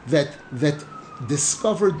that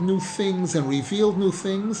discovered new things and revealed new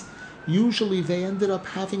things, usually they ended up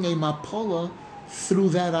having a mapola through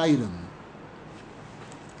that item.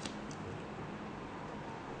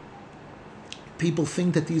 People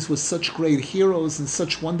think that these were such great heroes and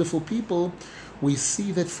such wonderful people. We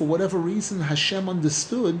see that for whatever reason Hashem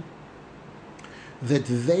understood that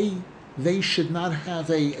they should not have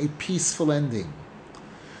a peaceful ending.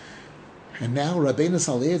 And now Rabbeinu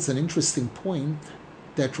Zal adds an interesting point,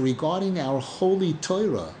 that regarding our holy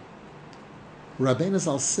Torah, Rabbeinu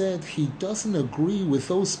Zal said he doesn't agree with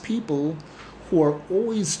those people who are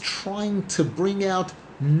always trying to bring out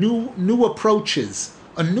new approaches,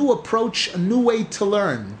 a new approach, a new way to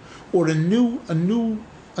learn, or a new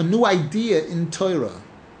idea in Torah,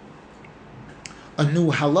 a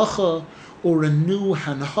new halacha, or a new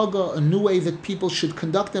hanhaga, a new way that people should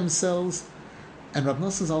conduct themselves. And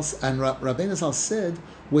Rabbeinu Zal said,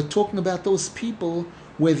 we're talking about those people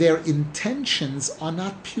where their intentions are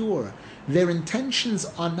not pure. Their intentions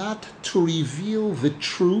are not to reveal the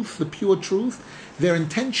truth, the pure truth. Their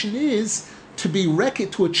intention is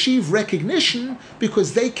to achieve recognition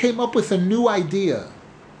because they came up with a new idea.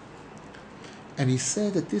 And he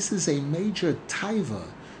said that this is a major taiva.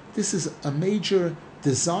 This is a major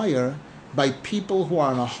desire by people who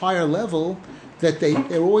are on a higher level, that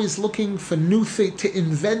they're always looking for to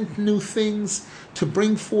invent new things, to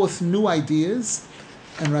bring forth new ideas.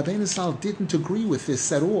 And Rabbeinu Zal didn't agree with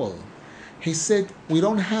this at all. He said, we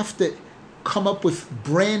don't have to come up with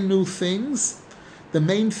brand new things. The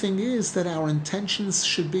main thing is that our intentions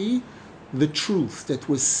should be the truth, that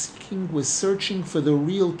we're searching for the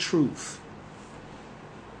real truth.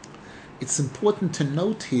 It's important to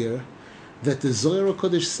note here that the Zohar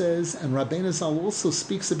HaKodesh says, and Rabbeinu Zal also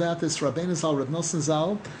speaks about this, Rabbeinu Zal, Reb Nasan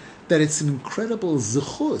Zal, that it's an incredible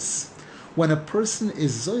zechus when a person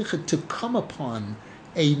is zoichet to come upon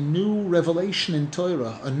a new revelation in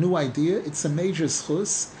Torah, a new idea. It's a major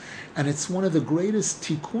zechus, and it's one of the greatest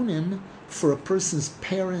tikkunim for a person's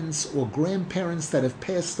parents or grandparents that have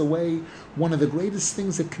passed away. One of the greatest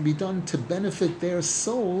things that can be done to benefit their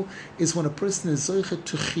soul is when a person is zoichet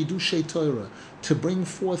to chidushei Torah, to bring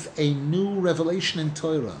forth a new revelation in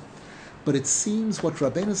Torah. But it seems what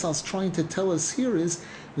Rabbeinu Zal is trying to tell us here is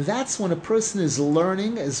that's when a person is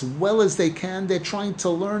learning as well as they can. They're trying to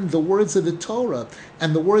learn the words of the Torah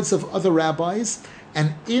and the words of other rabbis.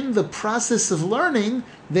 And in the process of learning,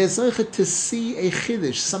 they're zoichet to see a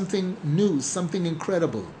chiddush, something new, something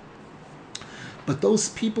incredible. But those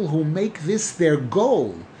people who make this their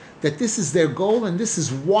goal, that this is their goal and this is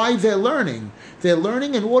why they're learning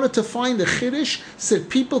in order to find a chiddush so that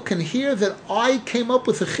people can hear that I came up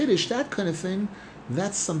with a chiddush, that kind of thing,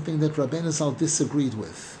 that's something that Rabbeinu Zal disagreed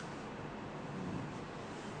with.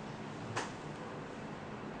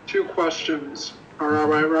 Two questions,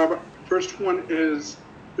 Rabbi. First one is,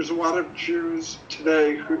 there's a lot of Jews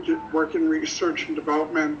today who work in research and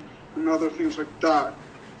development and other things like that.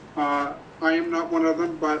 I am not one of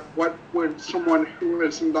them, but what would someone who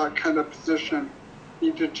is in that kind of position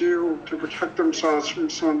need to do to protect themselves from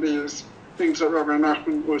some of these things that Rabbi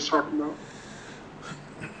Nachman was talking about?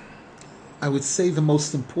 I would say the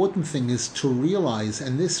most important thing is to realize,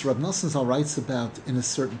 and this Rabbi Nasan Zal writes about in a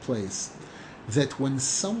certain place, that when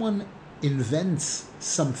someone invents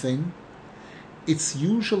something, it's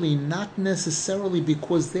usually not necessarily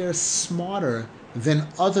because they're smarter than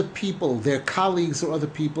other people, their colleagues or other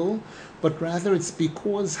people, but rather it's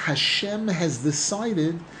because Hashem has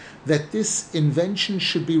decided that this invention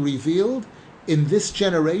should be revealed in this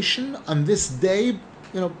generation, on this day,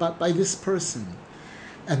 by this person.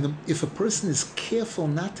 And if a person is careful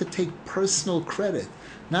not to take personal credit,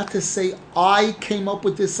 not to say, I came up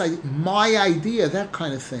with this, my idea, that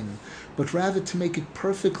kind of thing, but rather to make it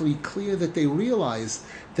perfectly clear that they realize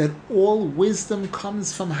that all wisdom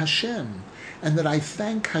comes from Hashem, and that I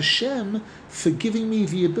thank Hashem for giving me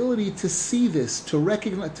the ability to see this, to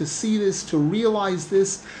recognize, to see this, to realize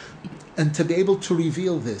this, and to be able to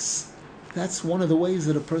reveal this. That's one of the ways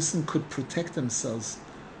that a person could protect themselves,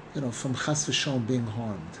 from chas v'shalom being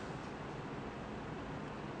harmed.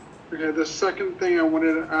 Okay, the second thing I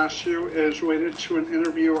wanted to ask you is related to an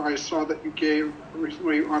interview I saw that you gave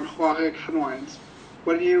recently on Halachic headlines.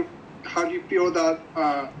 How do you feel that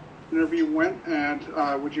interview went, and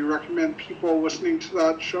would you recommend people listening to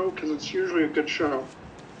that show? Because it's usually a good show.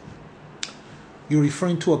 You're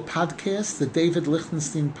referring to a podcast, the David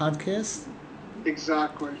Lichtenstein podcast?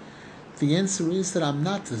 Exactly. The answer is that I'm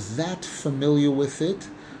not that familiar with it.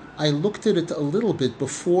 I looked at it a little bit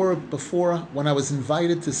before when I was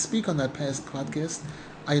invited to speak on that past podcast.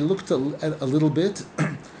 I looked at a little bit.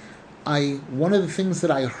 One of the things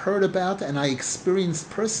that I heard about and I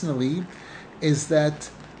experienced personally is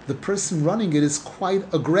that the person running it is quite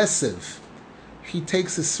aggressive. He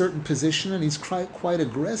takes a certain position and he's quite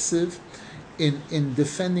aggressive in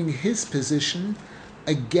defending his position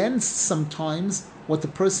against sometimes what the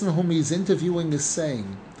person whom he's interviewing is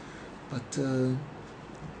saying. But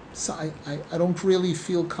so I don't really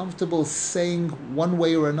feel comfortable saying one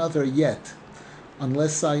way or another yet,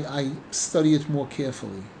 unless I study it more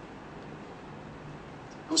carefully.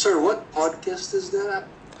 I'm sorry, what podcast is that?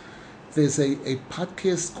 There's a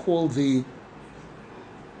podcast called the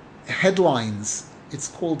Headlines. It's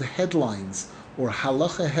called Headlines, or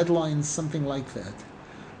Halacha Headlines, something like that.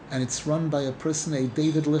 And it's run by a person named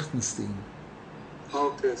David Lichtenstein.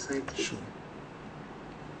 Okay, thank you. Sure.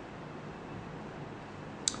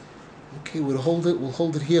 Okay, we'll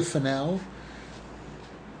hold it here for now.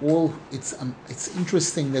 It's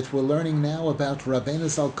interesting that we're learning now about Rabbeinu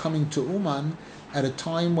Zal coming to Uman at a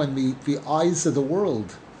time when the eyes of the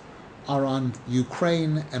world are on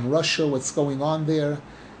Ukraine and Russia, what's going on there,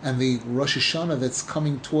 and the Rosh Hashanah that's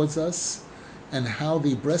coming towards us, and how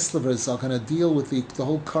the Breslovers are going to deal with the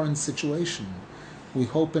whole current situation. We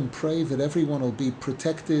hope and pray that everyone will be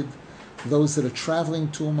protected, those that are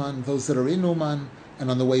traveling to Uman, those that are in Uman and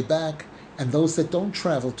on the way back, and those that don't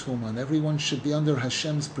travel to Uman. Everyone should be under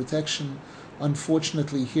Hashem's protection.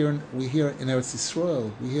 Unfortunately, we hear in Eretz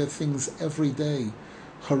Yisrael, we hear things every day,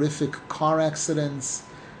 horrific car accidents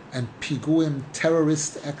and piguim,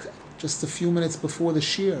 just a few minutes before the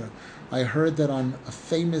Shir, I heard that on a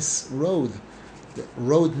famous road,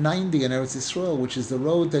 Road 90 in Eretz Yisrael, which is the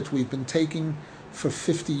road that we've been taking for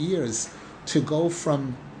 50 years, to go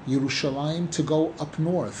from Yerushalayim, to go up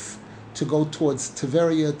north, to go towards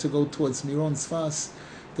Tveria, to go towards Miron Tzfas.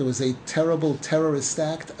 There was a terrible terrorist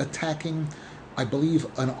act attacking, I believe,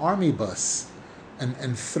 an army bus,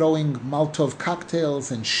 and throwing Molotov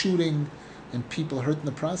cocktails and shooting, and people hurt in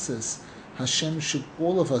the process. Hashem should,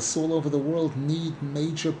 all of us, all over the world, need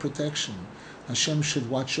major protection. Hashem should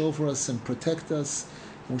watch over us and protect us.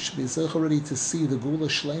 And we should be ready to see the Gula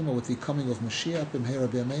Shlema with the coming of Mashiach. B'mheira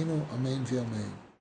b'yameinu, Amen v'yamein.